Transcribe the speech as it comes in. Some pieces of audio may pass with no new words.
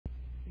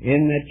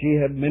in that ye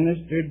have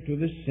ministered to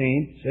the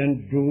saints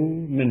and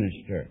do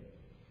minister.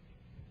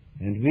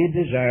 And we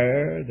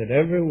desire that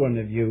every one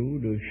of you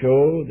do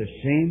show the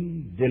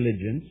same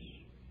diligence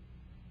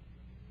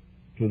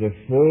to the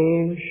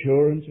full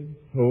assurance of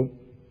hope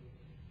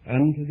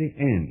unto the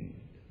end,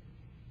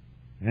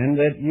 and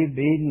that ye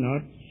be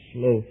not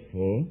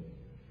slothful,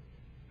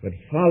 but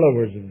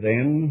followers of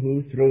them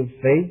who through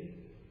faith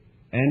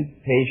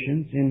and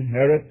patience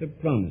inherit the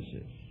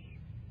promises.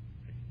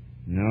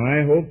 Now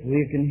I hope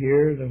we can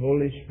hear the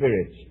Holy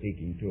Spirit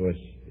speaking to us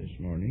this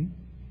morning.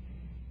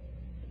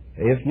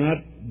 If not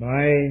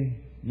by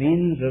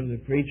means of the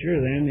preacher,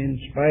 then in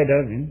spite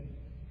of him.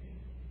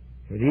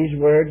 For these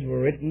words were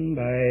written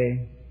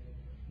by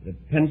the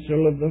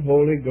pencil of the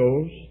Holy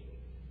Ghost.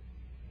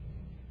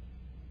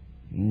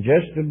 And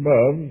just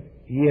above,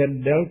 he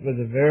had dealt with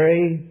a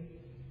very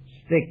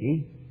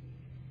sticky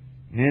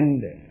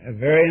and a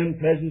very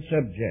unpleasant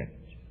subject.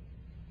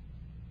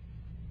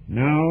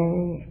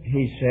 Now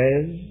he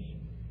says,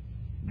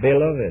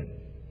 Beloved,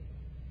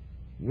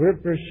 we're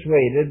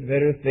persuaded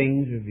better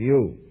things of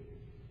you,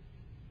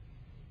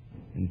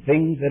 and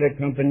things that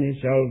accompany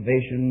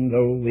salvation,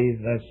 though we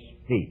thus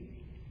speak.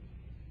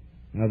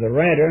 Now the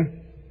writer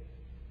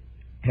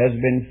has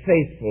been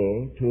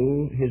faithful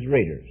to his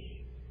readers.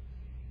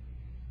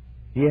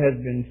 He has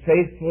been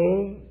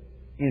faithful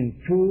in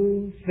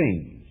two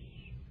things.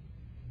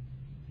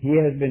 He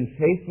has been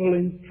faithful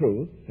in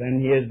truth,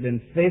 and he has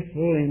been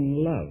faithful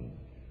in love.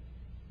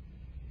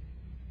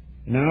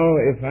 Now,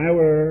 if I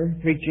were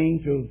preaching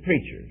to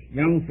preachers,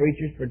 young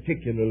preachers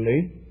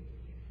particularly,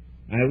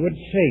 I would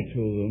say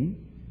to them,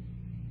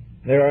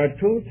 there are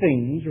two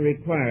things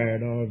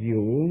required of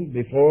you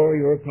before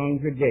your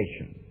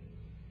congregation.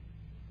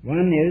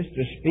 One is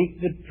to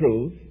speak the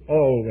truth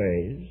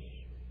always,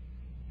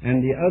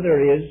 and the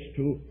other is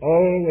to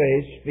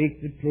always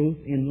speak the truth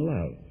in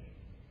love.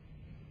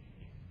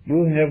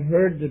 You have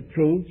heard the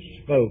truth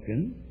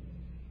spoken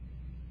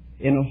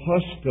in a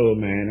hostile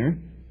manner.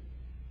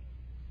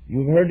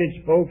 You've heard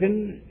it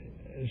spoken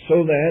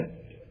so that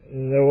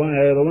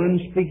the one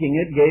speaking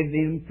it gave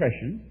the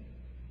impression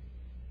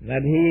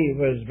that he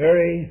was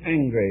very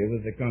angry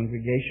with the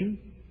congregation,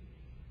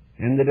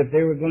 and that if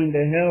they were going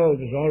to hell, it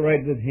was all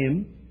right with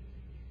him,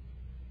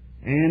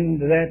 and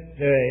that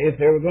if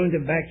they were going to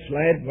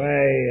backslide,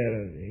 why,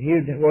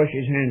 he'd wash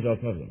his hands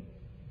off of them.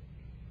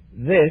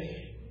 This,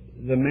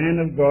 the man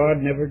of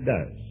God never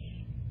does.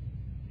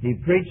 He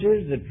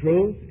preaches the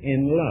truth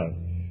in love.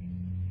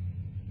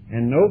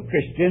 And no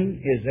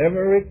Christian is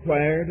ever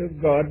required of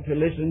God to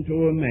listen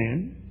to a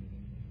man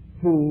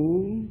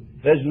who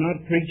does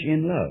not preach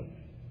in love.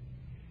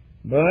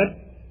 But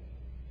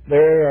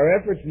there are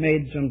efforts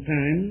made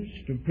sometimes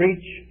to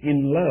preach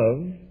in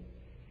love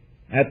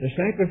at the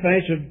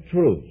sacrifice of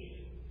truth,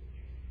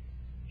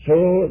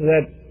 so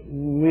that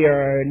we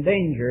are in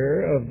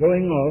danger of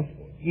going off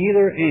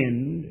either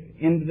end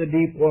into the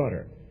deep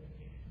water.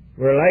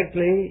 We're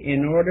likely,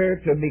 in order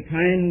to be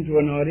kind to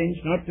an audience,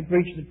 not to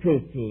preach the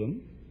truth to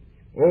them,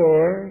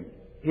 or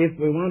if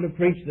we want to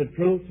preach the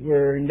truth,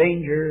 we're in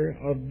danger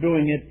of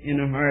doing it in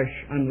a harsh,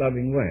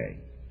 unloving way.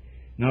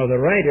 Now, the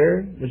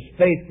writer was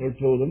faithful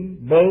to them,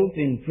 both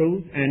in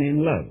truth and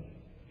in love.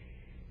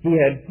 He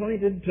had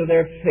pointed to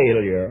their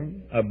failure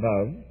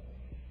above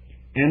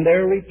and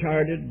their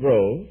retarded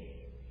growth,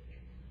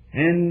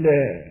 and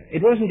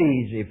it wasn't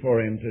easy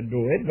for him to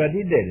do it, but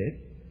he did it.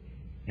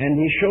 And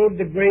he showed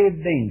the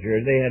grave danger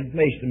they had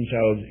placed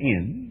themselves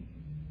in.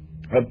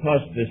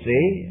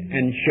 Apostasy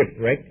and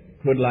shipwreck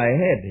could lie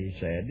ahead, he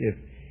said, if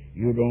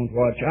you don't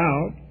watch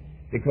out,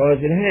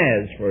 because it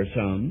has for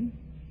some.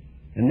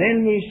 And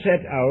then he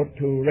set out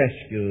to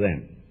rescue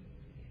them.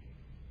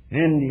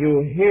 And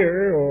you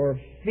hear, or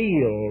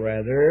feel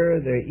rather,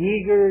 the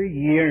eager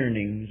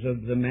yearnings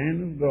of the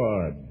man of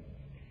God.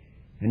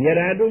 And yet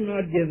I do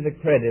not give the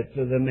credit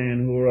to the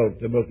man who wrote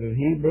the book of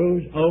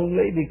Hebrews,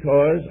 only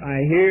because I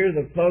hear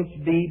the pulse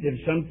beat of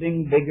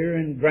something bigger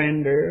and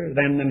grander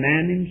than the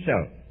man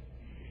himself.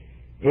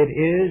 It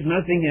is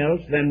nothing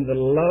else than the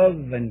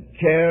love and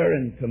care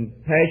and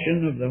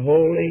compassion of the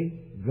holy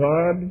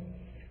God,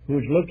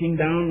 who's looking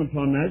down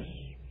upon us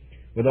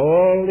with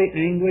all the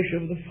anguish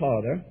of the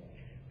Father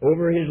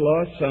over his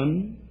lost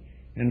son,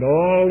 and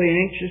all the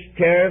anxious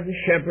care of the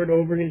shepherd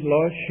over his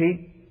lost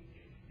sheep,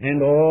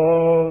 and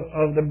all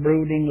of the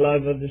brooding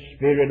love of the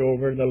Spirit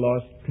over the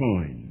lost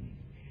coin.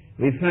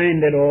 We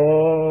find it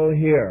all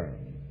here.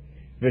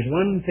 There's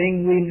one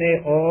thing we may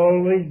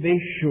always be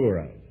sure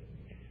of.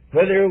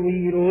 Whether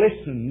we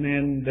listen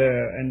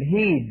and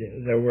heed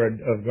the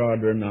Word of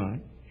God or not,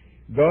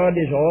 God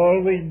is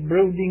always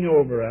brooding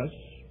over us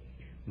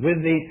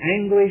with the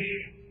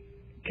anguished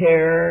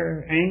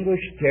care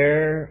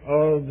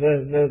of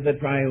the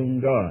triune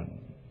God.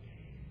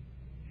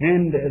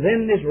 And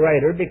then this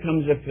writer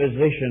becomes a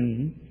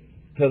physician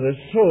to the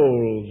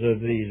souls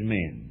of these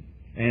men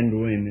and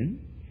women.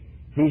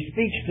 He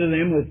speaks to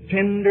them with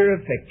tender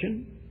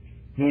affection.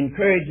 He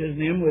encourages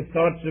them with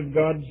thoughts of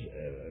God's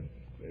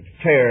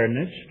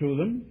fairness to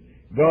them.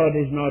 God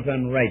is not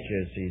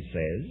unrighteous, he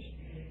says.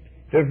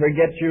 to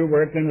forget your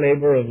work and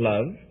labor of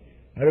love.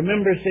 I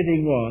remember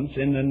sitting once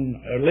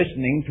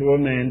listening to a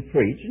man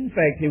preach. In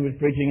fact, he was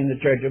preaching in the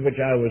church of which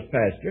I was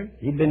pastor.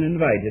 He'd been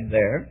invited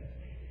there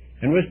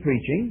and was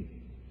preaching.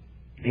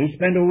 He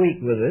spent a week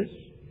with us,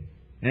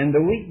 and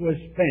the week was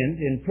spent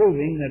in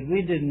proving that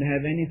we didn't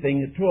have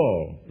anything at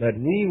all, that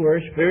we were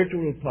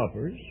spiritual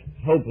paupers,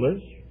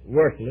 hopeless,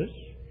 worthless,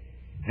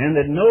 and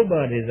that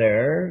nobody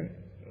there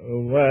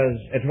was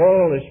at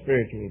all a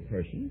spiritual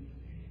person,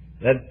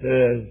 that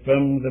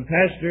from the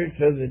pastor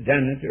to the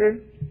janitor,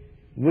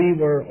 we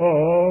were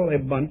all a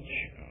bunch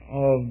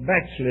of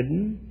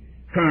backslidden,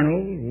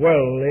 carnal,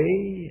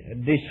 worldly,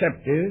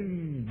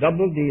 deceptive,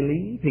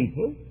 double-dealing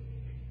people.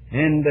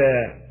 And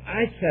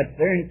I sat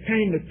there and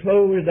kind of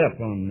closed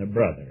up on the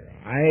brother.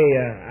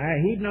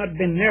 He'd not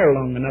been there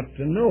long enough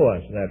to know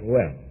us that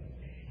well.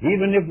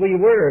 Even if we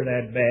were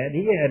that bad,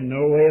 he had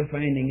no way of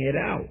finding it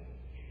out.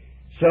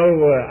 So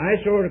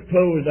I sort of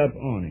closed up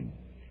on him.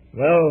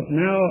 Well,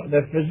 now,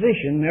 the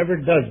physician never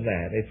does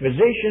that. A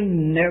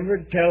physician never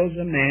tells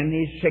a man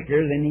he's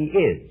sicker than he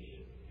is.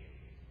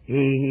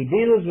 He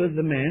deals with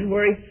the man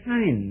where he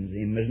finds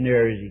him as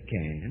near as he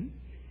can.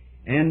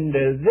 And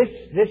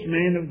this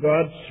man of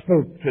God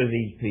spoke to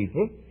these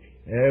people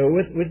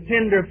with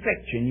tender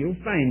affection.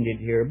 You'll find it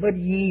here. But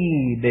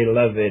ye,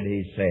 beloved,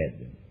 he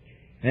said.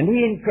 And he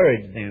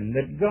encouraged them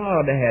that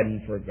God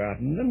hadn't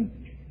forgotten them,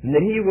 and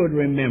that he would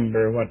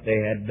remember what they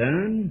had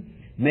done.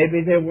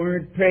 Maybe they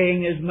weren't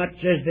praying as much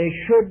as they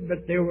should,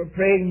 but they were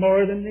praying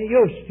more than they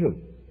used to.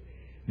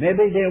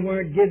 Maybe they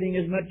weren't giving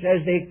as much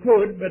as they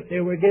could, but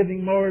they were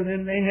giving more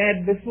than they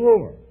had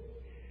before.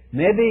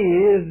 Maybe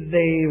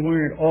they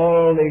weren't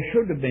all they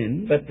should have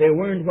been, but they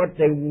weren't what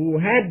they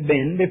had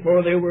been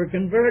before they were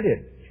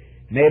converted.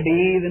 Maybe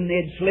even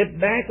they'd slipped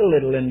back a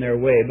little in their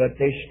way, but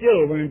they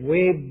still weren't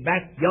way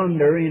back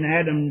yonder in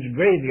Adam's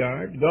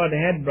graveyard. God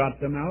had brought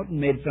them out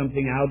and made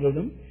something out of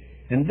them.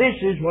 And this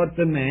is what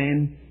the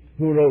man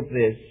who wrote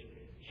this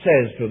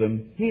says to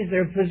them. He's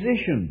their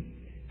physician.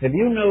 Have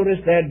you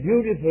noticed that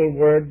beautiful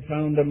word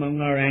found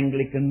among our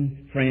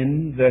Anglican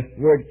friends, the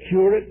word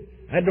curate?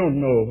 I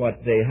don't know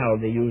how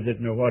they use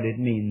it nor what it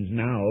means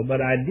now,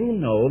 but I do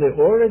know the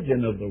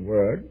origin of the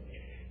word.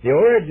 The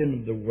origin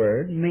of the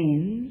word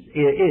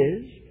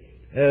is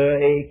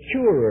a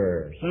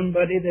curer,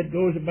 somebody that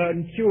goes about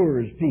and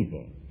cures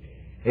people.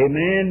 A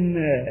man,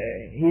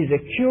 he's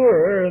a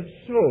curer of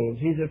souls.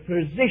 He's a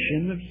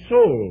physician of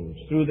souls.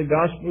 Through the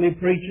gospel he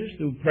preaches,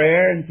 through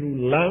prayer and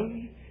through love,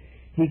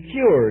 he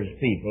cures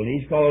people.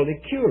 He's called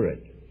a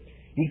curate.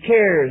 He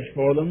cares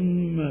for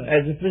them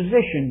as a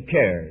physician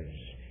cares.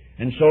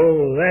 And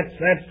so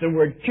that's the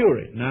word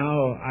curate.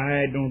 Now,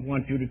 I don't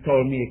want you to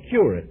call me a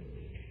curate.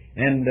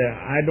 And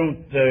I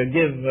don't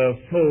give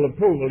full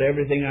approval to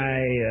everything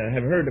I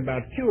have heard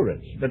about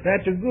curates. But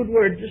that's a good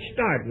word to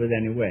start with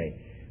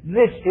anyway.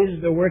 This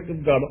is the work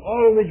of God.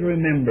 Always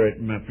remember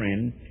it, my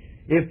friend.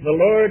 If the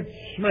Lord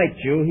smites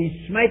you,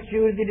 he smites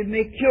you that he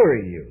may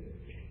cure you.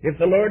 If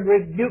the Lord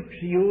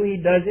rebukes you, he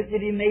does it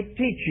that he may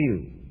teach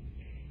you.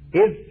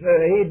 If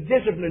he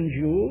disciplines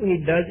you,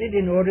 he does it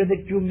in order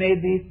that you may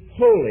be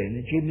holy, and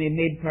that you may be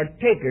made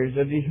partakers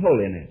of his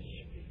holiness.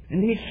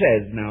 And he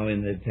says now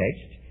in the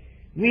text,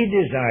 we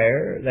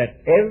desire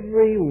that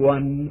every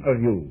one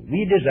of you,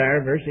 we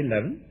desire, verse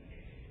 11,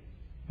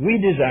 we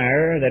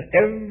desire that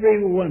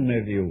every one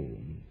of you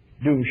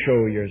do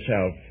show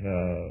yourself,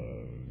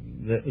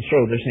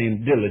 show the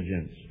same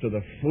diligence to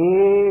the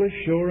full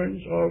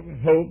assurance of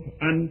hope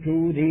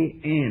unto the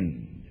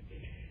end.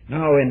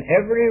 Now, in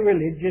every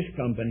religious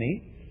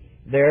company,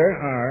 there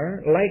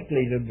are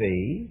likely to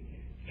be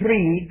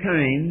three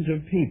kinds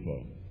of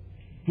people.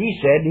 He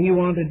said he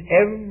wanted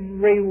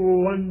every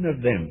one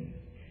of them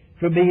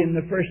to be in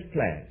the first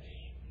class.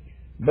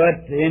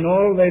 But in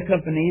all the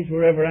companies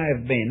wherever I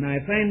have been,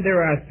 I find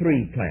there are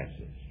three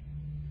classes.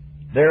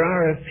 There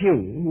are a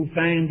few who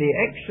find the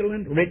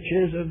excellent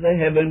riches of the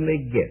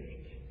heavenly gift.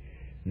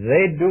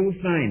 They do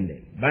find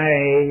it by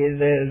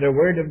the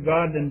Word of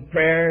God and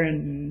prayer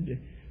and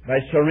by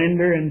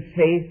surrender and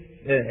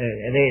faith.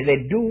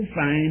 They do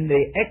find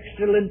the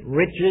excellent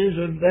riches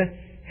of the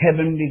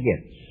heavenly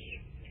gifts.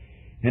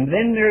 And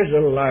then there's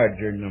a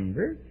larger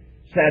number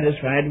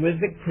satisfied with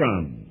the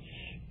crumbs.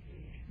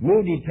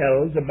 Moody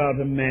tells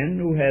about a man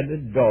who had a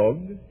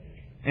dog,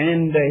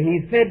 and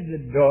he fed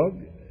the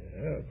dog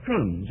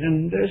crumbs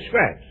and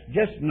scraps,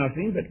 just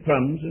nothing but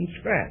crumbs and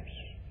scraps.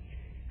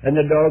 And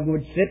the dog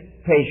would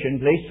sit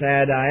patiently,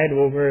 sad-eyed,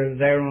 over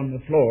there on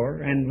the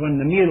floor, and when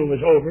the meal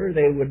was over,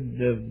 they would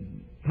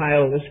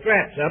pile the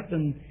scraps up,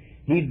 and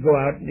he'd go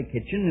out in the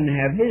kitchen and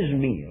have his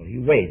meal. He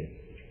waited.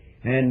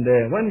 And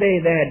one day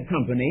they had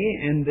company,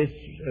 and this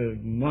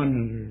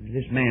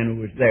man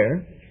who was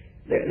there,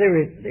 they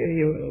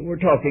were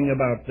talking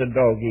about the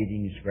dog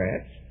eating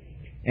scraps,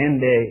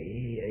 and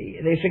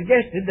they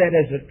suggested that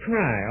as a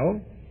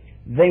trial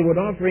they would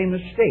offer him a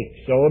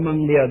steak. So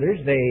among the others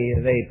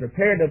they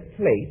prepared a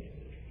plate,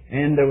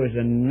 and there was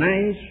a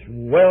nice,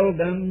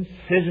 well-done,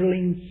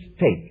 sizzling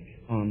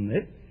steak on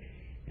it.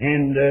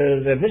 And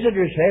the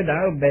visitor said,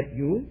 I'll bet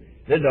you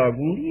the dog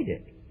won't eat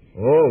it.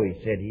 Oh, he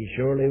said, he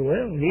surely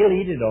will. He'll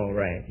eat it all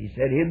right. He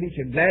said he'll be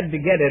so glad to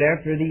get it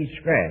after these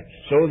scraps.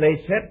 So they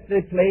set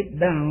the plate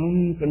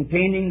down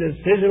containing the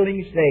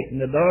sizzling steak,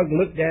 and the dog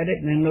looked at it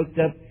and then looked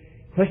up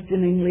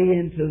questioningly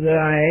into the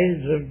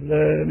eyes of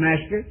the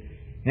master,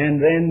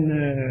 and then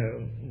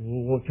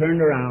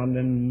turned around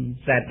and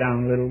sat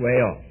down a little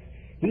way off.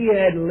 He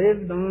had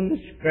lived on the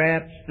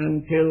scraps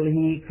until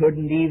he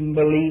couldn't even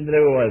believe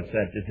there was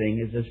such a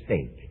thing as a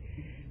steak.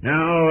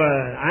 Now,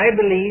 I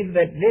believe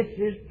that this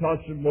is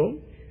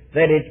possible,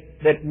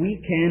 that we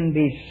can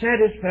be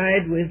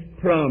satisfied with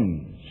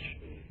crumbs.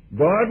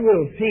 God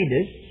will feed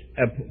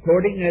us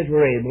according as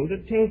we're able to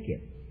take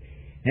it.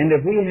 And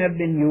if we have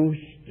been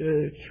used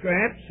to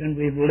scraps, and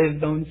we've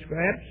lived on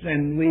scraps,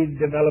 and we've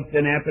developed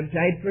an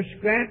appetite for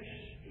scraps,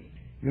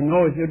 you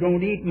know, if you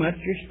don't eat much,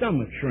 your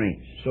stomach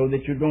shrinks so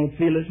that you don't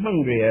feel as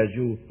hungry as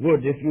you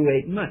would if you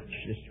ate much.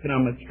 The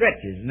stomach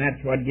stretches, and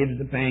that's what gives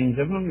the pangs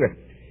of hunger.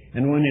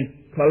 And when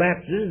it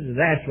collapses,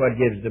 that's what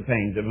gives the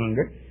pangs of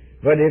hunger.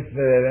 But if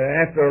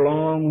after a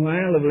long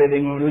while of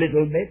living on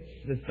little bits,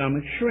 the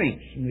stomach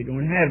shrinks, and we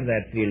don't have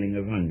that feeling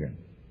of hunger.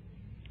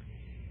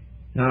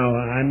 Now,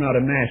 I'm not a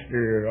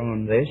master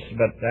on this,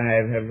 but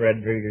I have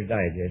read Reader's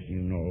Digest,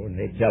 you know, and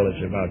they tell us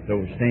about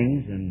those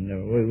things, and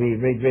we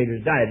read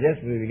Reader's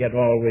Digest, we get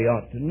all we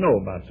ought to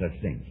know about such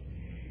things.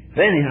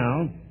 But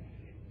anyhow,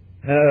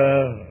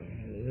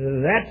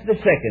 that's the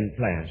second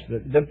class.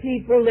 The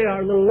people, they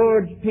are the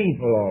Lord's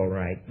people, all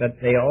right, but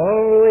they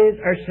always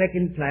are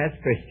second-class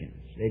Christians.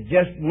 They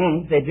just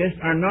won't, they just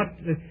are not,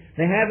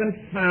 they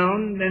haven't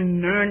found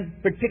and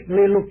aren't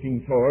particularly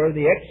looking for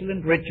the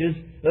excellent riches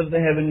of the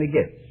heavenly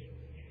gifts.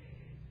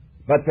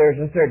 But there's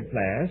a third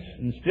class,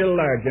 and still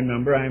larger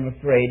number, I'm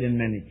afraid, in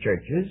many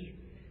churches.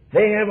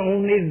 They have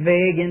only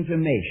vague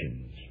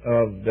intimations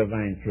of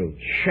divine truth,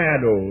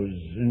 shadows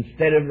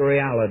instead of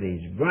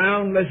realities,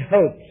 groundless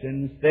hopes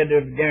instead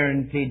of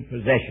guaranteed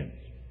possessions.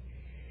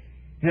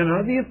 And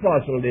now the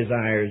apostle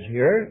desires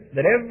here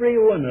that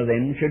every one of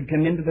them should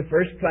come into the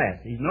first class.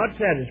 He's not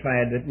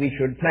satisfied that we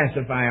should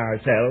classify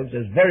ourselves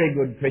as very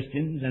good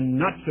Christians and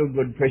not so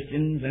good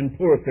Christians and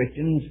poor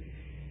Christians.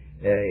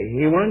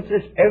 He wants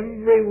us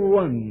every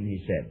one, he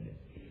said.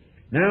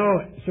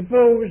 Now,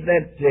 suppose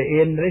that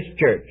in this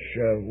church,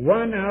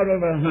 1 out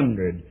of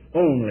 100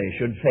 only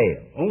should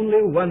fail.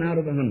 Only 1 out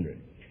of 100.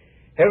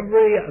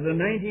 The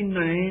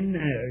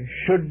 99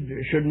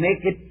 should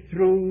make it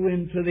through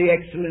into the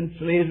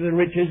excellencies, the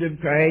riches of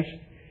Christ.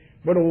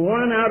 But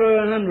 1 out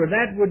of 100,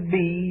 that would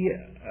be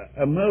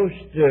a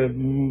most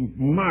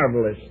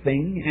marvelous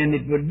thing, and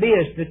it would be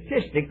a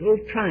statistical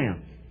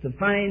triumph to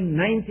find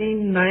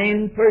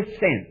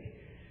 99%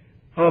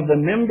 of the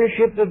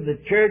membership of the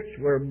church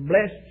were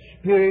blessed,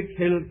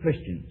 Spirit-filled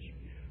Christians.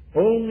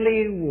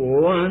 Only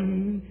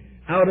 1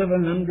 out of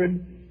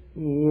 100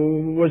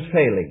 was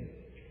failing.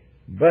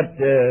 But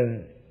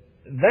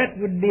that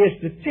would be a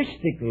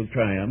statistical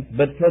triumph,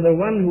 but for the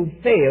one who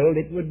failed,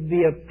 it would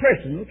be a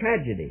personal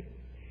tragedy.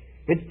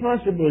 It's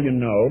possible, you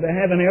know, to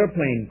have an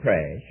airplane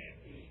crash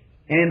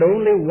and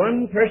only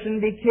 1 person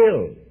be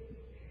killed.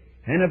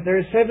 And if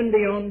there's 70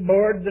 on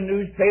board, the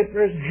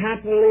newspapers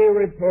happily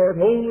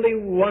report only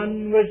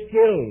 1 was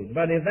killed.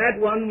 But if that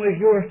one was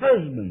your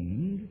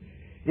husband,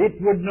 it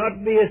would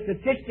not be a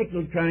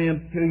statistical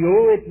triumph to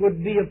you, it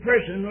would be a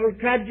personal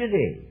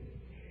tragedy.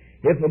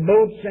 If a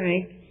boat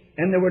sank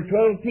and there were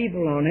 12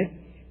 people on it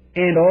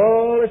and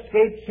all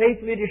escaped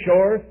safely to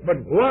shore but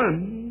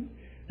 1,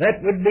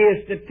 that would be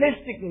a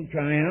statistical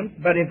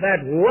triumph. But if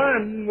that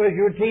 1 was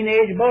your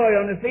teenage boy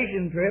on a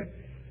fishing trip,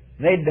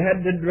 they'd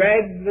had to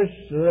drag the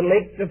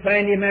lake to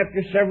find him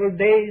after several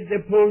days.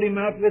 They pulled him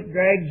out with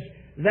drags.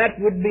 That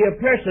would be a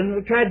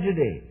personal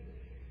tragedy.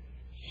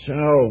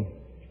 So,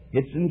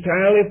 it's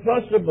entirely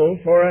possible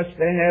for us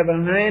to have a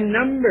high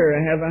number,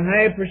 have a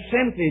high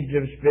percentage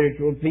of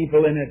spiritual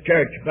people in a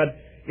church. But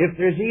if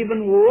there's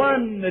even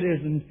 1 that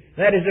isn't,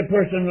 that is a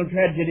personal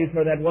tragedy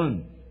for that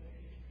 1.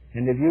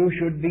 And if you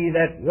should be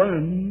that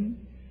 1,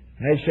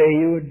 I say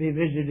you would be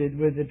visited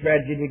with a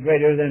tragedy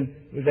greater than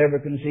was ever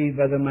conceived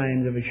by the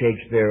minds of a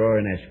Shakespeare or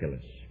an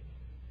Aeschylus.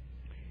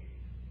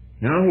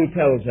 Now he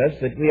tells us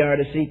that we are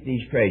to seek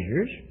these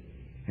treasures,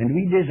 and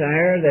we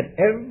desire that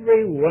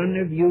every one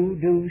of you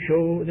do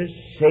show the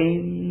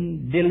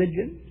same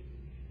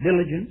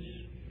diligence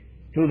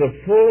to the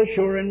full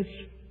assurance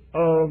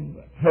of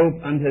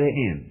hope unto the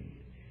end,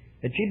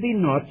 that ye be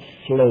not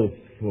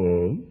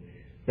slothful,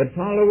 but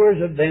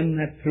followers of them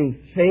that through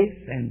faith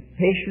and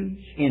patience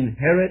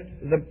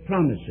inherit the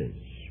promises.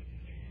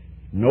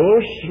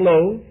 No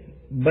sloth,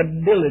 but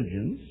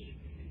diligence,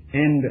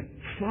 and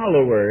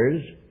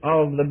followers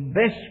of the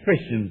best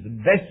Christians, the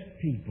best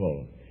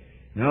people.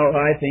 Now,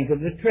 I think of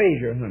the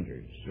treasure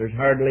hunters. There's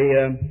hardly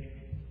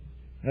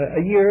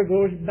a year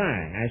goes by.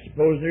 I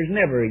suppose there's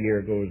never a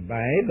year goes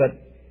by, but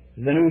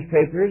the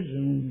newspapers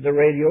and the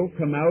radio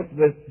come out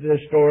with the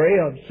story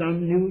of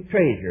some new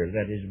treasure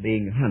that is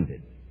being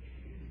hunted.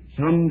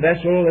 Some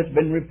vessel that's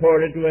been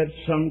reported to have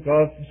sunk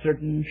off a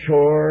certain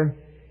shore,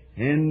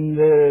 And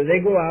they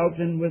go out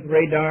and with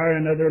radar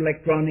and other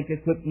electronic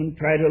equipment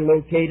try to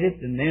locate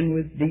it, and then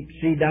with deep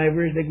sea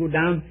divers they go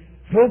down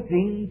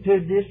hoping to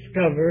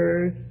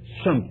discover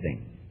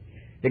something.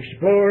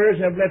 Explorers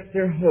have left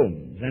their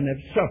homes and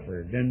have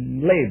suffered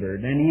and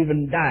labored and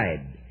even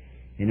died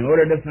in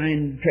order to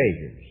find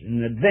treasures.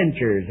 And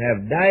adventurers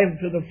have dived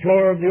to the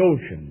floor of the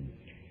ocean,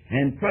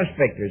 and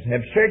prospectors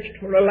have searched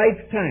for a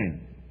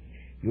lifetime.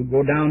 You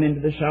go down into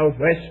the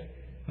southwest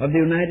of the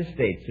United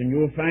States and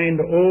you'll find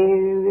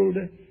old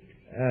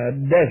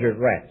desert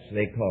rats,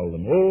 they call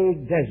them,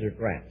 old desert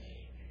rats.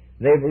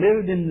 They've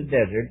lived in the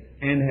desert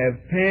and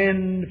have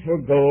panned for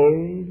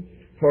gold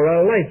for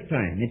a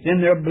lifetime. It's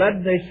in their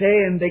blood, they say,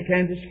 and they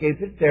can't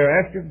escape it.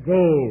 They're after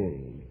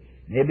gold.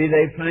 Maybe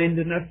they find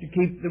enough to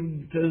keep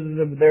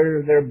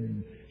their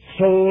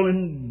soul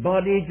and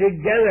body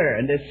together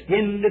and a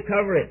skin to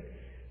cover it,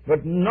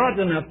 but not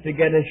enough to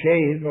get a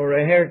shave or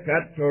a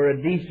haircut or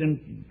a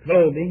decent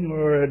clothing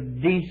or a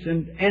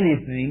decent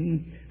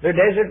anything. They're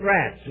desert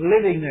rats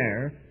living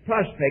there,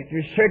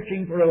 prospectors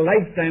searching for a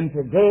lifetime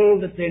for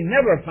gold that they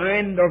never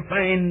find or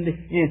find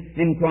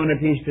in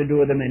quantities to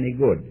do them any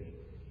good.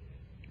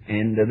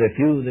 And the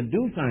few that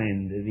do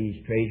find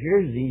these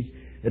treasures, these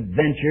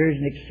adventurers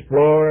and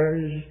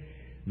explorers,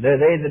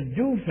 they that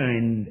do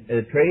find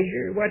a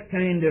treasure, what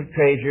kind of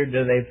treasure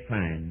do they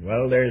find?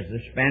 Well, there's the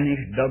Spanish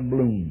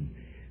doubloon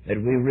that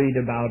we read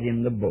about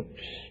in the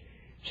books,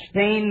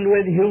 stained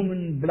with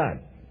human blood.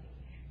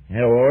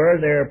 Or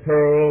their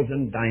pearls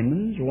and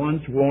diamonds,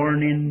 once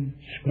worn in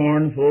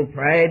scornful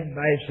pride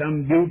by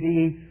some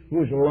beauty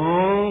who's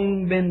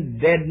long been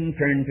dead and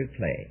turned to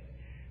clay.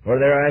 Or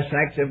there are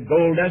sacks of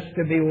gold dust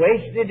to be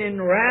wasted in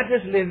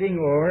riotous living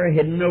or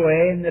hidden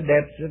away in the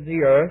depths of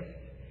the earth.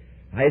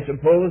 I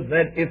suppose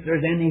that if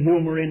there's any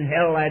humor in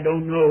hell, I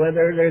don't know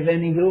whether there's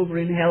any humor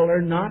in hell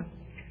or not,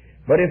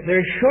 but if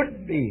there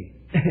should be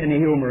any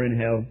humor in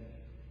hell,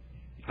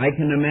 I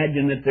can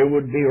imagine that there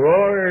would be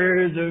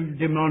roars of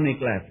demonic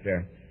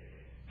laughter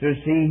to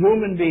see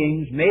human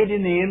beings made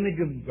in the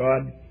image of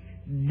God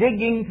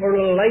digging for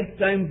a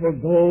lifetime for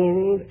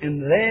gold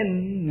and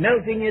then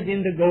melting it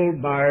into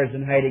gold bars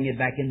and hiding it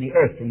back in the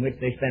earth from which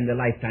they spend a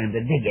lifetime to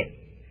dig it.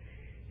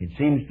 It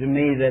seems to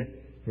me that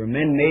for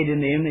men made in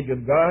the image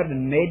of God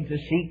and made to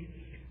seek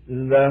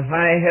the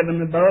high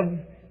heaven above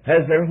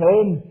as their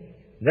home,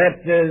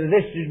 that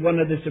this is one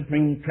of the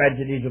supreme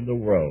tragedies of the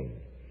world.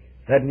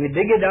 That we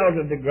dig it out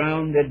of the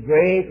ground at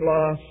great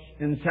loss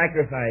and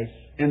sacrifice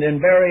and then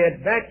bury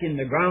it back in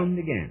the ground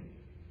again.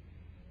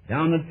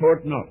 Down at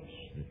Fort Knox,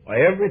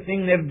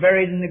 everything they've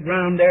buried in the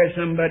ground there,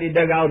 somebody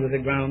dug out of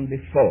the ground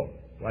before.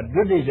 What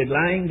good is it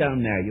lying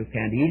down there? You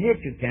can't eat it,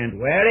 you can't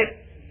wear it,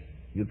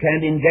 you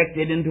can't inject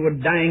it into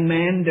a dying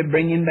man to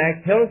bring him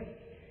back health,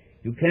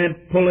 you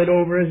can't pull it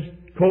over his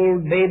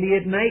cold baby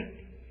at night,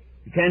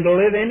 you can't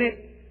live in it.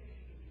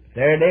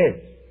 There it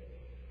is.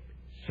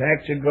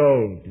 Sacks of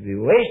gold, to be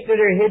wasted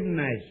or hidden,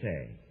 I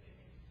say,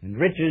 and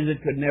riches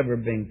that could never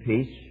bring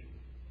peace,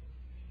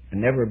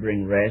 and never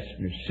bring rest,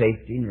 nor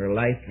safety, nor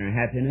life, nor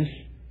happiness.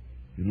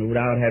 You no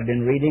doubt have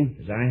been reading,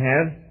 as I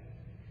have,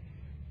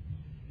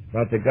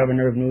 about the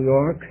governor of New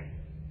York,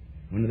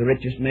 one of the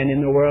richest men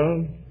in the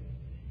world.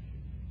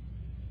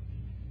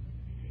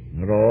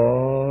 Not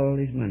all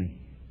his money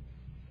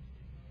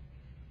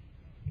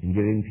can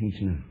give him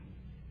peace now.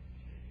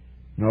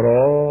 Not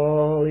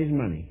all his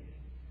money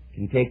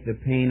can take the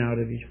pain out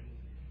of his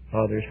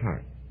father's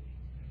heart.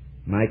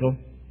 Michael,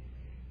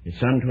 his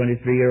son,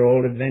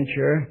 23-year-old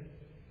adventurer,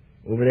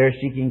 over there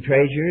seeking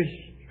treasures,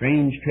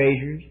 strange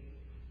treasures,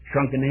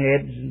 shrunken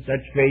heads and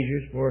such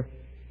treasures for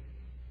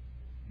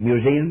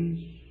museums.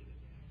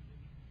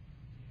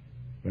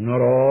 But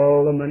not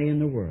all the money in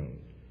the world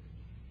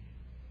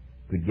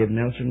could give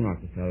Nelson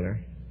Rockefeller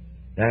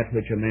that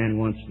which a man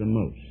wants the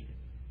most,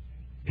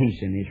 peace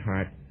in his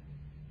heart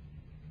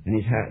and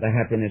the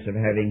happiness of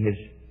having his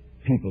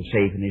people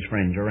safe and his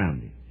friends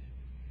around him.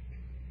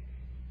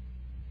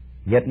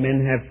 Yet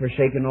men have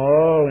forsaken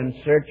all and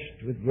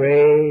searched with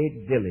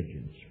great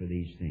diligence for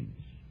these things.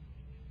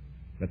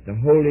 But the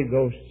Holy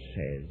Ghost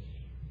says,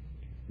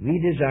 we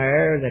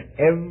desire that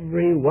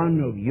every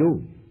one of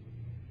you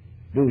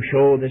do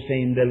show the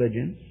same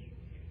diligence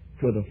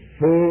to the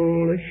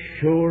full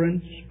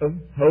assurance of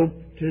hope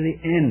to the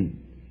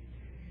end,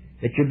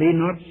 that you be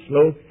not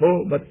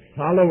slothful, but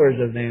followers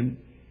of them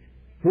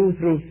who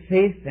through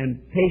faith and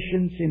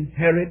patience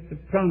inherit the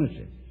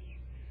promises.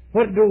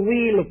 What do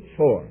we look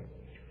for?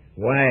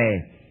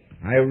 Why,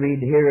 I read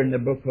here in the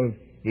book of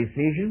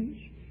Ephesians,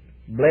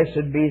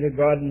 blessed be the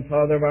God and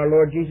Father of our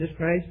Lord Jesus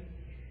Christ,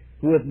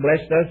 who hath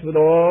blessed us with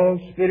all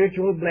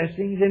spiritual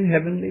blessings in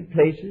heavenly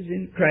places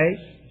in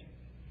Christ.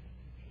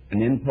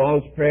 And in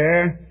Paul's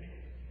prayer,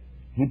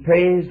 he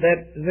prays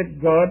that the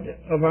God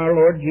of our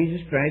Lord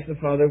Jesus Christ, the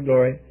Father of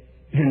glory,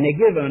 may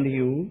give unto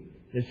you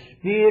the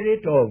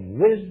spirit of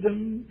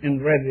wisdom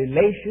and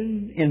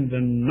revelation in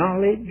the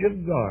knowledge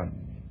of God,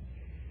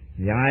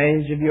 the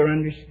eyes of your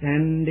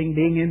understanding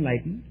being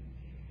enlightened,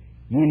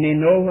 ye may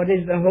know what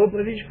is the hope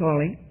of his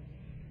calling,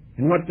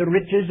 and what the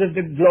riches of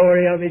the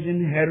glory of His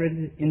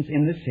inheritance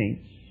in the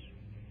saints,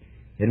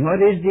 and what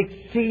is the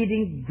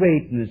exceeding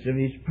greatness of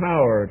His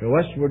power to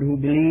usward who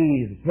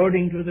believe,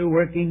 according to the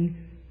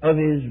working of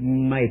His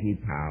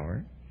mighty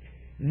power.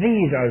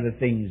 These are the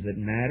things that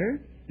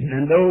matter.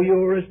 And though you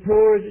were as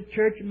poor as a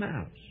church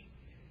mouse,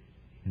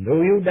 and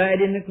though you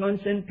died in a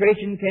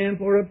concentration camp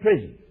or a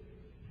prison,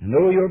 and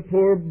though your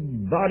poor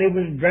body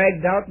was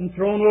dragged out and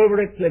thrown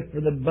over a cliff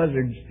for the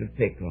buzzards to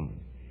pick on,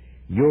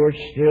 you're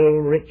still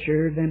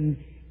richer than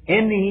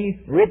any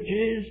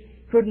riches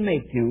could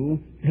make you,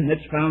 and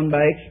that's found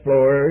by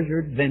explorers or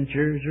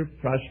adventurers or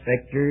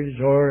prospectors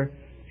or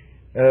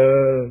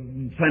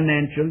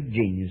financial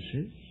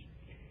geniuses.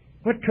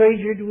 What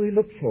treasure do we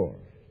look for?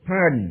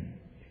 Pardon,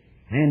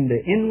 and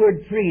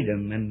inward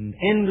freedom, and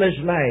endless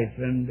life,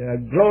 and a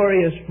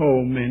glorious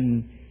home,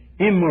 and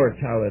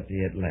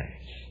immortality at last.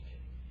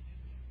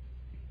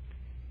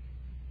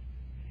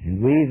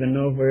 And we even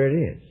know where it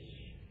is.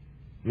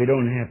 We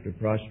don't have to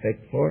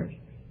prospect for it.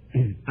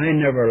 I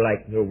never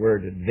liked the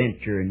word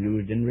adventure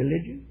used in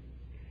religion.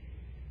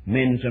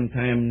 Men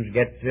sometimes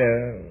get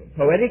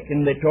poetic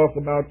and they talk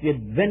about the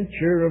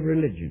adventure of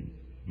religion,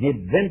 the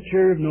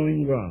adventure of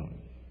knowing God.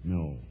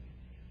 No.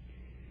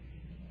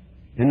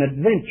 An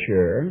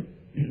adventure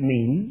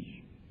means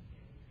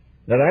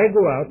that I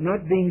go out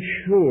not being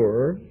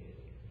sure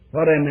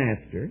what I'm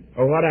after,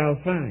 or what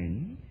I'll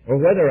find, or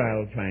whether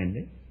I'll find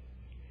it,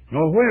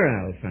 nor where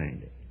I'll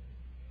find it.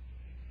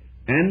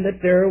 And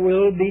that there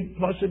will be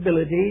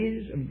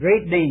possibilities of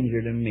great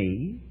danger to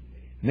me.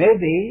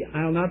 Maybe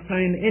I'll not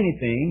find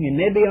anything, and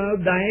maybe I'll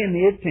die in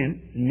the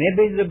attempt, and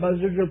maybe the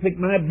buzzards will pick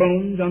my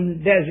bones on the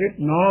desert,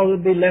 and all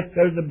that'll be left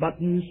are the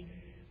buttons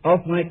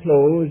off my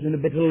clothes and a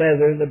bit of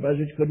leather the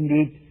buzzards couldn't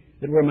eat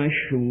that were my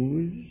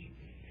shoes.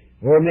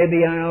 Or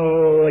maybe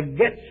I'll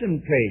get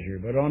some treasure,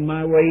 but on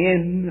my way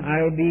in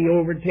I'll be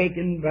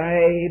overtaken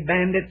by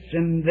bandits,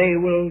 and they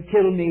will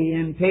kill me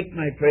and take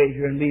my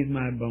treasure and leave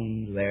my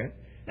bones there.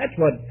 That's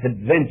what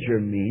adventure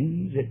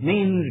means. It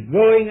means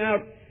going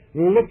out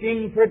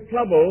looking for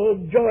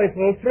trouble,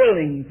 joyful,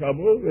 thrilling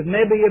trouble, with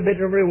maybe a bit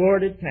of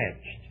reward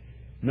attached.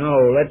 No,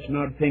 let's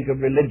not think of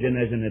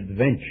religion as an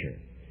adventure.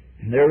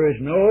 There is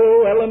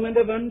no element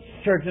of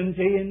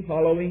uncertainty in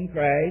following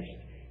Christ.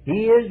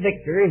 He is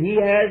victor, He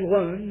has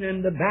won,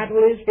 and the battle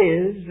is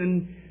His,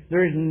 and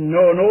there is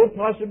no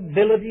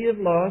possibility of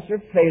loss or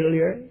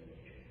failure.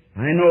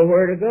 I know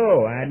where to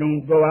go. I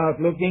don't go out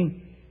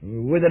looking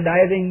with a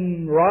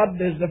diving rod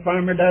as the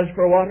farmer does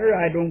for water.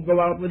 I don't go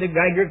out with a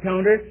Geiger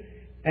counter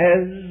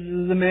as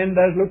the man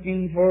does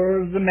looking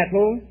for the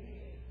metal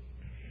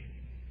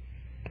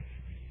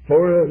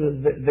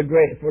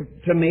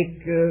to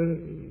make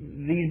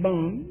these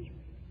bombs.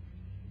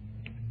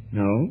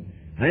 No,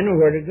 I know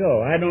where to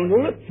go. I don't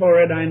look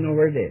for it. I know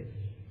where it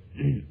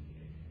is.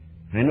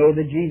 I know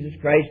that Jesus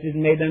Christ is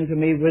made unto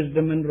me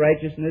wisdom and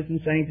righteousness and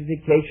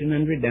sanctification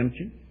and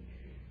redemption.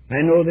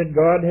 I know that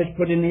God has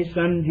put in His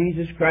Son,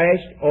 Jesus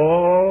Christ,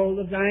 all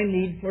that I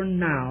need for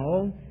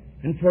now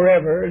and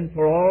forever and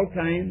for all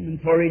time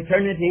and for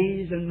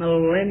eternities and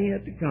millennia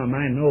to come.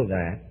 I know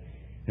that.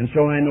 And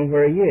so I know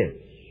where He is.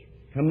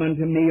 Come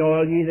unto me,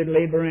 all ye that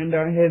labor and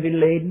are heavy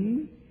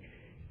laden.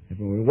 If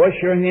we wash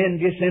your hands,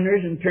 ye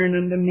sinners, and turn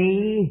unto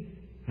me,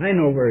 I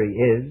know where He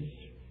is.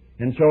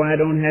 And so I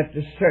don't have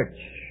to search.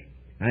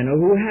 I know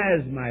who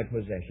has my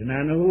possession.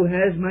 I know who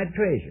has my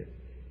treasure.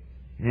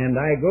 And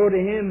I go to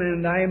Him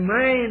and I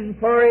mine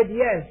for it,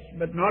 yes,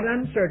 but not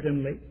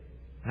uncertainly.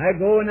 I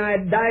go and I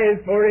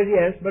dive for it,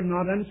 yes, but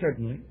not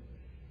uncertainly.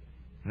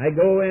 I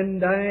go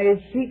and I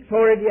seek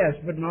for it,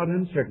 yes, but not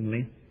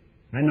uncertainly.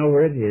 I know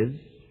where it is.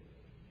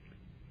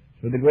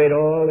 So the great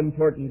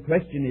all-important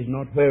question is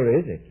not where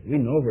is it. We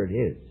know where it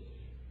is.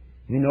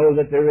 We know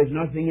that there is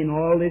nothing in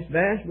all this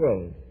vast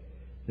world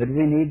that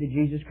we need that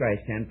Jesus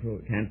Christ can't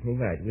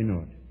provide. We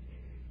know it.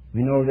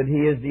 We know that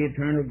He is the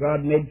eternal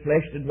God made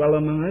flesh to dwell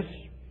among us.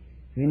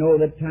 We know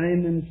that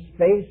time and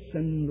space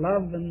and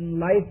love and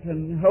life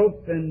and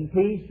hope and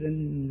peace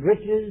and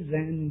riches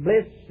and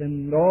bliss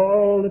and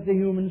all that the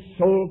human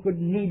soul could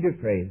need or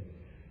crave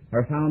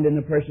are found in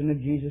the person of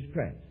Jesus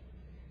Christ.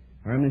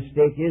 Our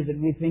mistake is that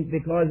we think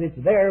because it's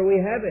there we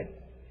have it,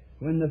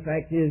 when the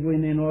fact is we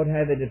may not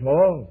have it at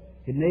all.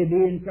 It may be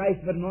in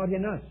Christ but not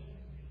in us.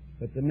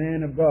 But the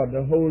man of God,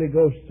 the Holy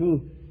Ghost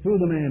through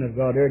the man of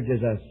God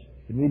urges us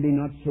that we be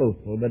not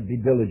slothful but be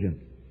diligent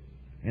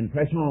and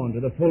press on to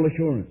the full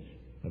assurance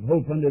of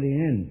hope unto the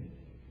end.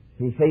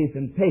 Through faith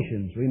and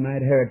patience we might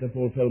inherit the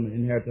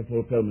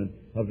fulfillment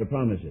of the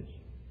promises.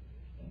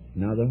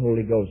 Now the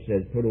Holy Ghost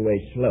says, put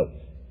away sloth.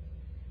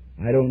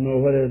 I don't know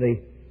whether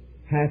the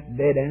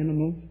half-dead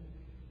animal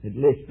that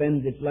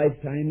spends its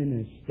lifetime in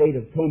a state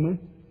of coma,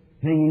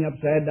 hanging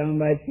upside down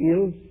by its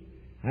heels,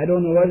 I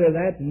don't know whether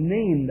that's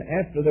named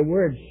after the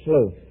word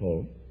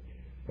slothful,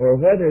 or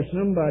whether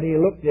somebody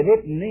looked at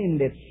it and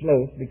named it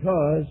sloth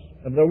because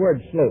of the word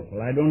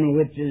slothful. I don't know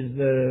which is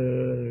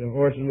the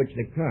horse and which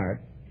the cart.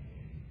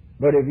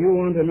 But if you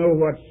want to know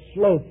what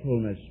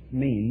slothfulness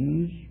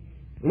means,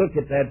 look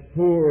at that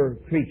poor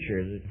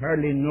creature that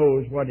hardly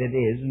knows what it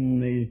is,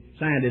 and the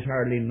scientists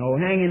hardly know,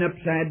 hanging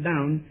upside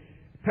down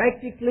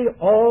practically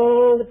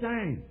all the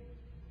time.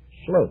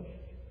 Sloth.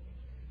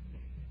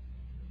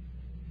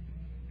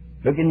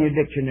 Look in your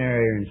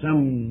dictionary or in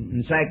some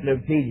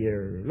encyclopedia,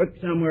 or look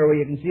somewhere where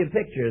you can see a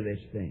picture of this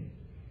thing.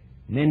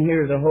 And then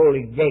hear the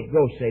Holy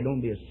Ghost say,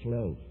 don't be a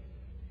sloth.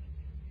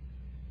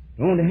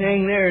 Don't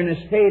hang there in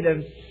a state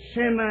of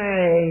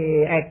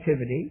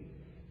semi-activity,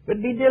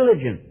 but be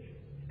diligent,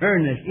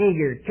 earnest,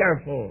 eager,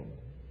 careful.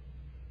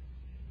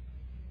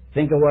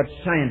 Think of what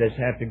scientists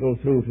have to go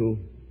through to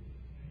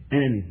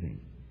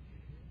anything,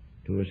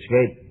 to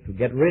escape, to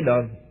get rid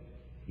of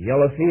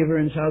yellow fever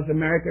in South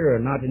America, or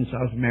not in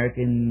South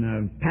America,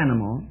 in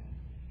Panama.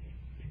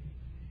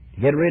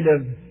 To get rid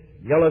of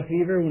yellow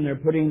fever when they're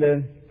putting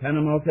the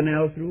Panama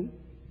Canal through.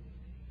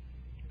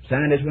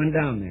 Scientists went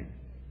down there.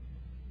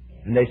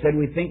 And they said,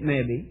 we think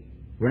maybe,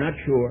 we're not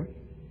sure,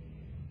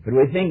 but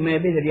we think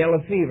maybe that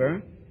yellow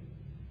fever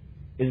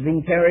is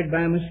being carried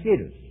by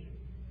mosquitoes.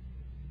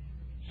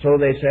 So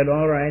they said,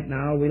 all right,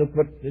 now we'll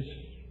put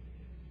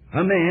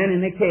a man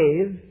in a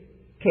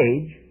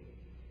cage,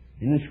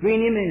 and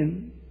screen him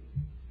in,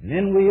 and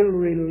then we'll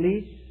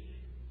release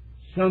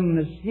some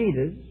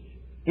mosquitoes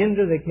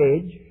into the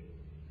cage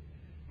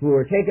who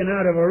were taken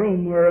out of a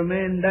room where a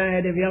man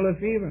died of yellow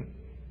fever.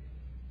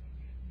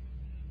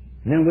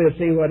 And then we'll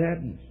see what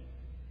happens.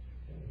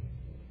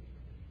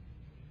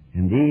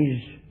 And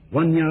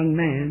one young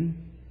man,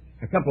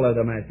 a couple of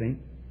them, I think,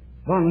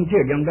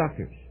 volunteered, young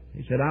doctors.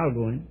 They said, I'll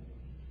go in.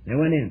 They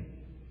went in.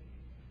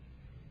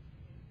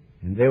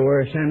 And they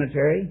were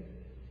sanitary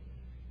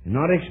and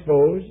not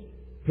exposed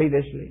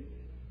previously.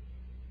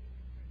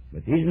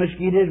 But these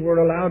mosquitoes were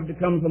allowed to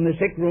come from the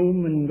sick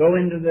room and go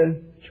into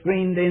the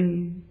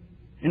screened-in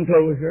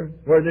enclosure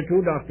where the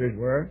two doctors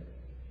were.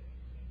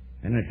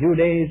 And in a few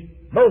days,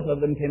 both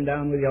of them came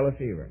down with yellow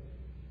fever.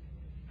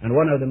 And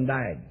one of them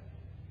died.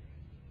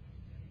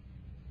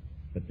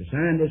 But the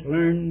scientists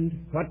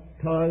learned what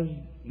caused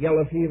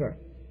yellow fever.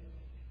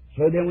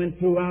 So they went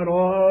throughout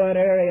all that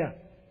area.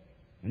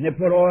 And they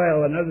put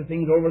oil and other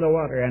things over the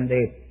water, and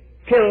they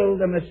killed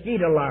the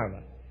mosquito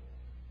larvae.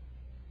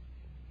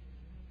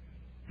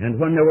 And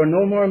when there were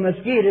no more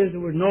mosquitoes,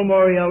 there was no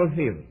more yellow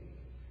fever.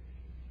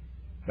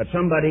 But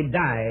somebody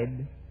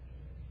died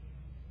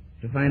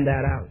to find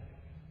that out.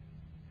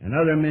 And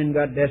other men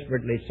got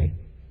desperately sick.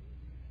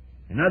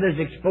 And others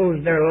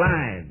exposed their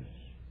lives.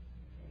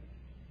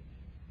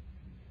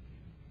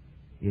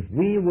 If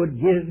we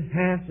would give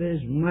half as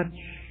much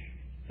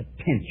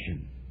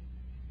attention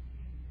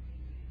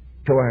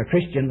to our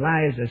Christian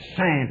lives as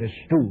scientists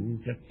do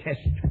to test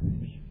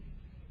tubes,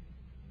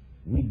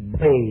 we'd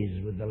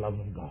blaze with the love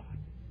of God.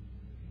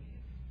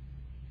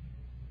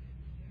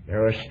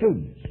 There are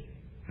students.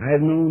 I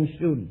have known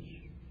students.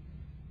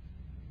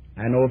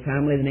 I know a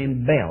family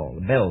named Bell,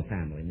 the Bell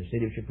family in the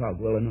city of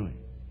Chicago, Illinois.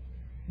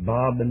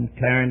 Bob and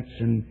Clarence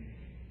and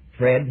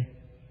Fred,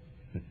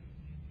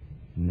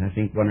 and I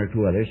think one or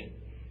two others.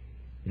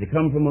 They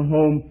come from a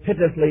home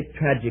pitifully,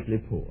 tragically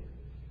poor.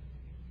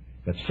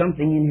 But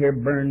something in here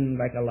burned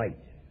like a light.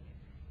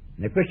 And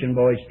they're Christian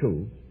boys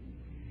too.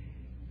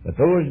 But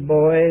those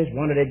boys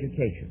wanted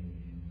education.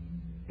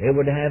 They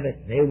would have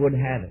it. They would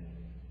have it.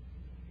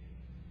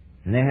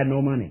 And they had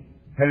no money.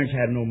 Parents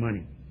had no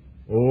money.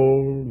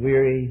 Old,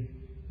 weary,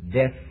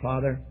 deaf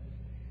father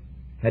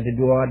had to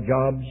do odd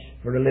jobs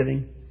for a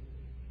living.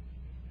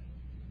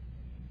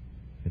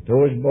 But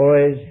those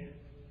boys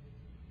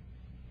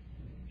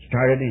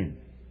started in.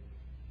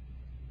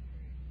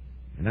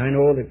 And I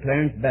know that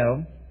Clarence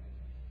Bell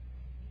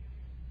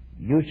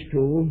used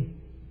to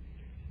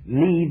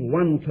leave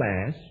one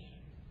class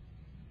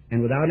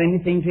and without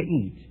anything to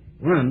eat,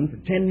 run for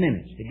 10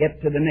 minutes to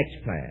get to the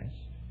next class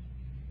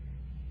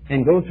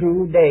and go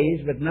through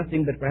days with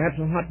nothing but perhaps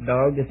a hot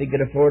dog, if he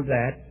could afford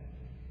that,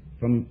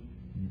 from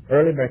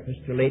early breakfast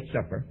to late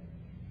supper,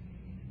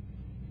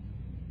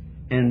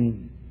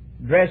 and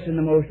dress in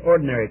the most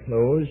ordinary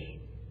clothes.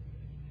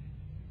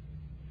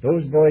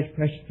 Those boys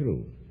pressed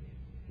through.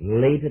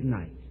 Late at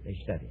night they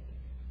studied.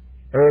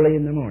 Early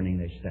in the morning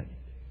they studied.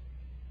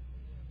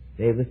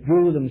 They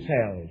withdrew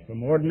themselves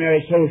from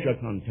ordinary social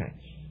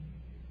contacts.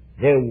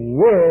 They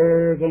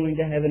were going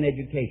to have an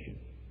education.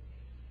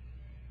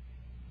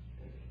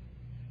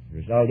 The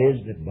result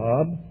is that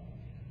Bob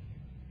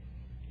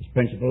is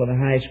principal of a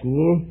high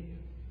school.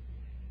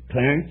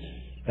 Clarence,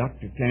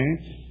 Dr.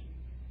 Clarence,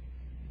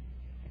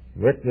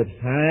 worked with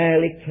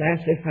highly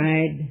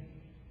classified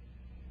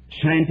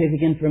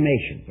scientific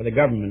information for the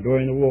government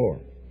during the war,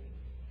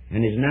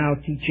 and is now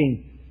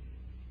teaching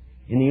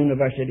in the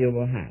University of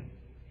Ohio.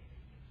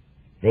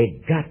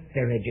 They got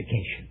their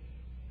education.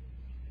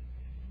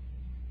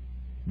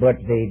 But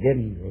they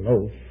didn't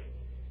loaf.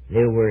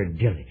 They were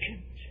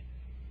diligent.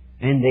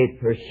 And they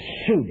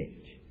pursued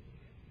it.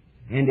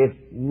 And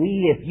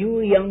if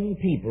you young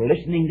people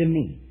listening to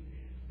me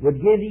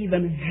would give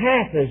even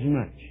half as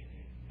much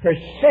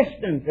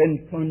persistent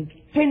and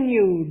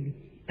continued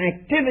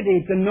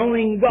activity to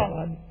knowing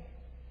God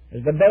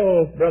as the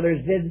Bell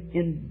brothers did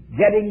in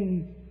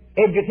getting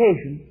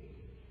education,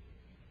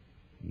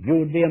 you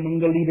would be among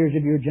the leaders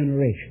of your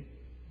generation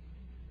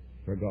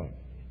for God.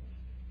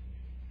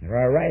 There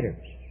are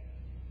writers.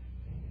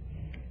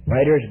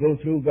 Writers go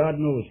through God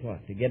knows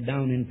what to get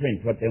down in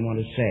print what they want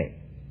to say.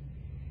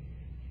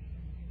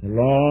 The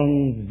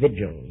long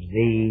vigils,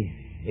 the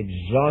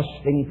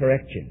exhausting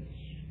corrections,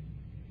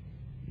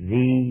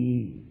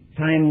 the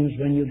times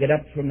when you get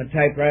up from a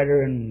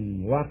typewriter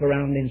and walk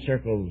around in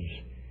circles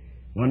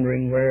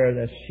wondering where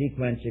the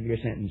sequence of your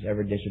sentence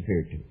ever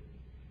disappeared to.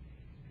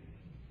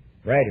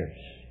 Writers,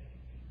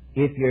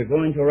 if you're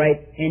going to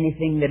write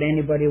anything that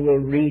anybody will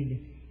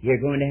read,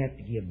 you're going to have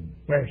to give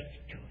birth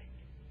to it.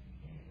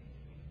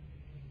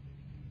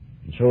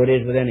 And so it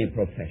is with any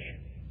profession.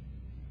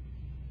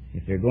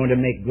 If they're going to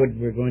make good,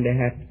 we're going to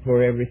have to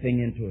pour everything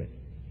into it.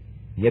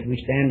 Yet we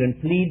stand and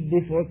plead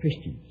before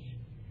Christians.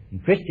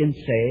 And Christians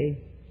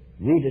say,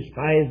 we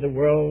despise the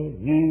world,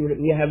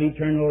 we have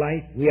eternal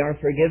life, we are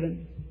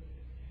forgiven.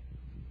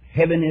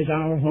 Heaven is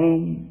our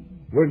home,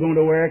 we're going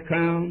to wear a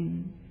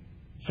crown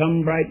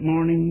some bright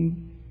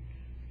morning.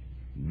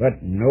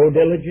 But no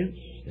diligence.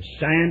 The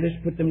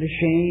scientist put them to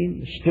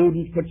shame, the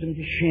student puts them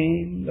to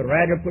shame, the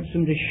writer puts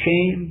them to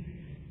shame,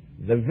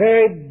 the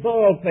very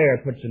ball player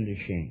puts them to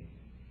shame.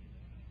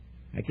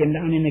 I came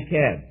down in a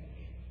cab,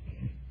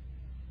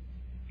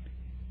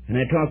 and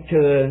I talked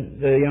to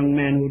the young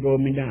man who drove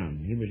me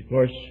down. He was, of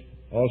course,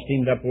 all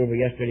steamed up over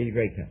yesterday's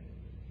Grey Cup,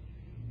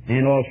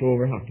 and also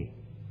over hockey.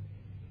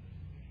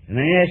 And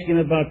I asked him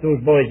about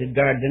those boys that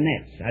guard the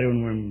nets. I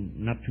don't know, I'm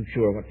not too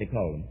sure what they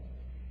call them.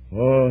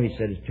 Oh, he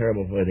said, it's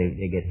terrible where they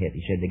get hit.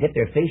 He said, they get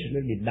their faces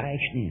literally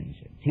dashed in. He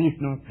said, teeth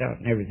knocked out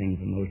and everything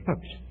from those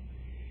pucks.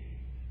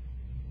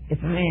 If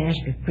I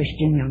ask a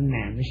Christian young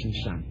man, listen,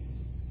 son,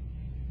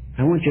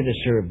 I want you to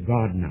serve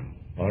God now.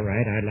 All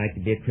right, I'd like to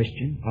be a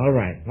Christian. All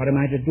right, what am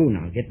I to do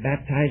now? Get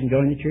baptized and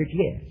join the church?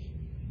 Yes.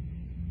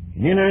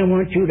 And then I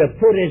want you to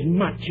put as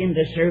much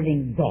into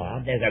serving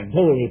God as a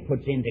goalie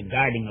puts into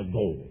guarding a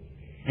goal.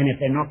 And if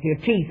they knock your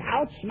teeth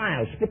out,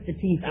 smile, spit the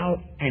teeth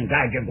out, and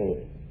guard your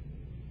goal.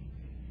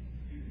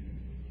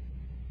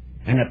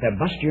 And if they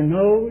bust your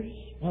nose,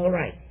 all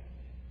right.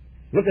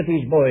 Look at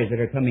these boys that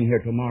are coming here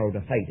tomorrow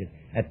to fight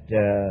at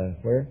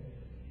where?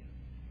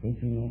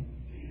 Don't you know?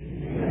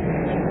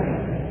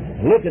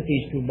 Look at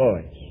these two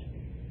boys.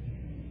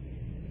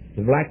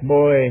 The black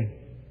boy,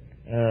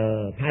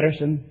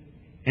 Patterson,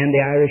 and the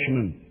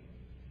Irishman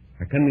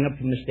are coming up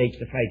from the States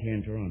to fight here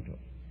in Toronto.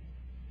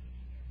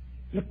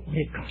 Look what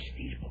it costs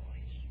these boys.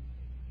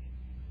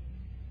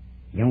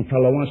 Young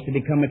fellow wants to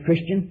become a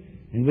Christian,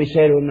 and we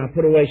say to him, now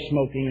put away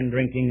smoking and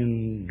drinking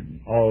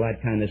and all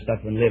that kind of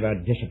stuff and live a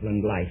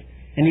disciplined life.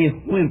 And he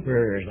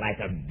whimpers like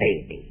a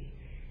baby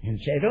and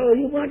says, oh,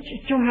 you want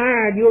it so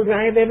hard, you'll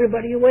drive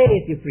everybody away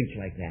if you preach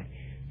like that.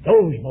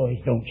 Those boys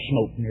don't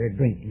smoke nor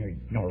drink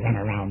nor run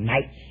around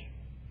nights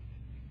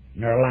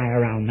nor lie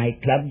around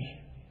nightclubs.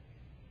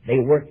 They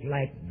work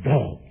like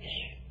dogs.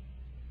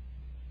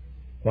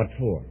 What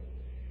for?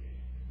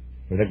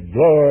 For the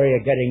glory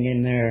of getting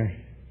in there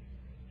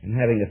and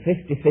having a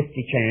 50-50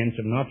 chance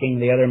of knocking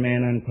the other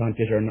man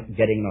unconscious or not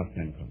getting knocked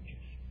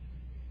unconscious,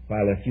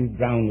 while a few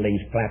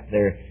groundlings clap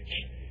their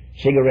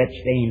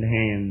cigarette-stained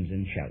hands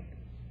and shout.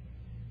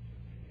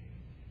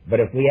 But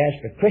if we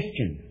ask a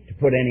Christian to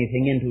put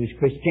anything into his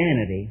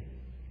Christianity,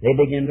 they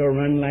begin to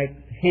run like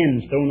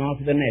hens thrown off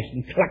the nest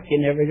and cluck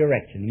in every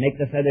direction and make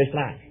the feathers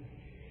fly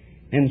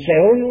and say,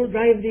 oh, you'll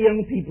drive the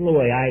young people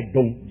away. I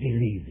don't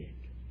believe it.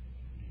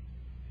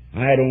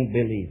 I don't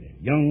believe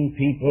it. Young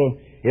people,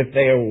 if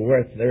they are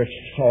worth their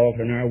salt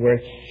and are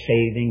worth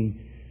saving,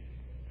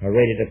 are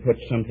ready to put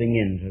something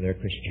into their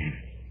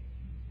Christianity.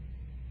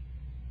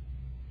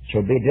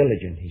 So be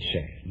diligent, he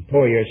says, and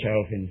pour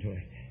yourself into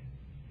it.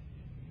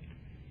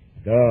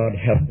 God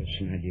help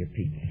us, my dear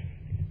people.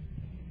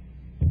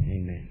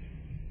 Amen.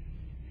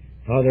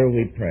 Father,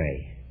 we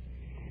pray.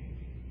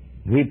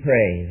 We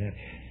pray that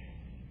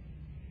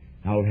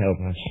Thou help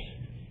us.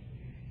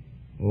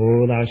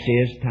 Oh, Thou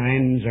seest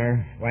times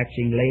are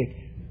waxing late,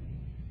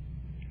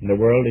 and the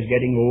world is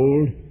getting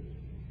old,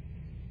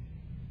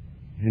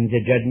 and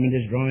the judgment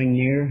is drawing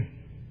near,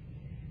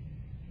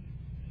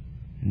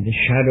 and the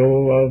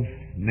shadow of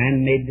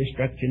man-made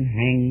destruction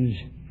hangs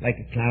like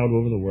a cloud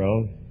over the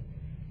world.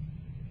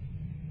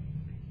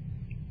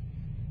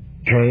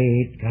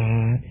 Great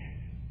God,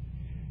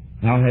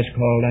 Thou hast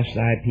called us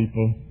Thy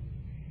people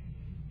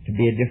to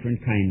be a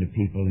different kind of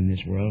people in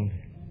this world,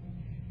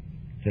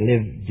 to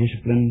live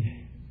disciplined,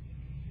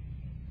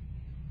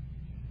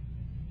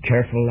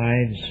 careful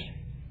lives,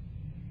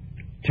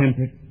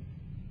 temperate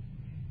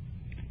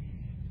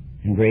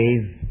and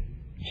grave,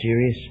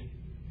 serious.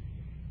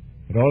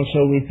 But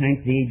also we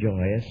thank Thee,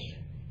 joyous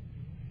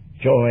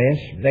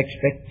with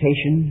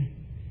expectation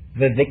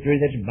of a victory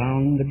that's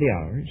bound to be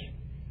ours.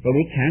 For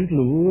we can't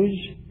lose,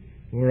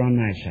 for we're on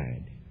Thy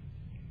side.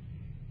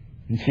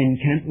 And sin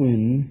can't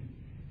win,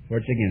 for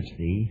it's against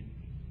Thee.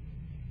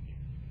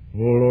 Oh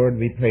Lord,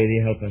 we pray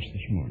Thee help us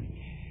this morning.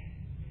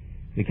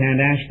 We can't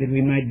ask that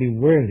we might be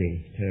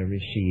worthy to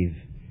receive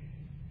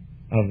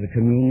of the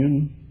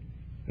communion,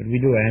 but we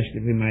do ask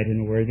that we might in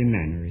a worthy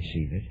manner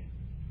receive it.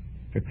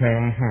 Prepare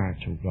our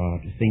hearts, O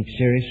God, to think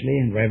seriously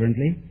and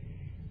reverently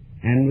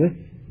and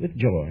with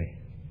joy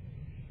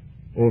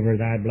over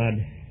thy blood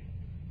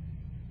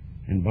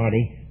and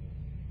body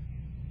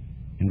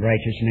and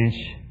righteousness,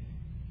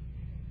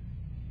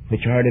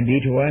 which are to be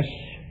to us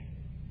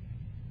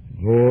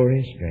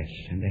glorious dress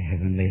and a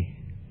heavenly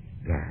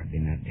garb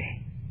in that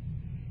day.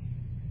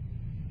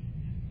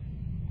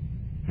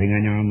 Bring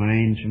in our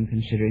minds from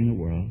considering the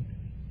world.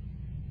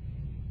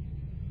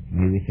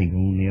 May we think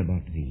only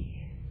about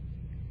Thee,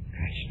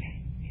 Christ's name.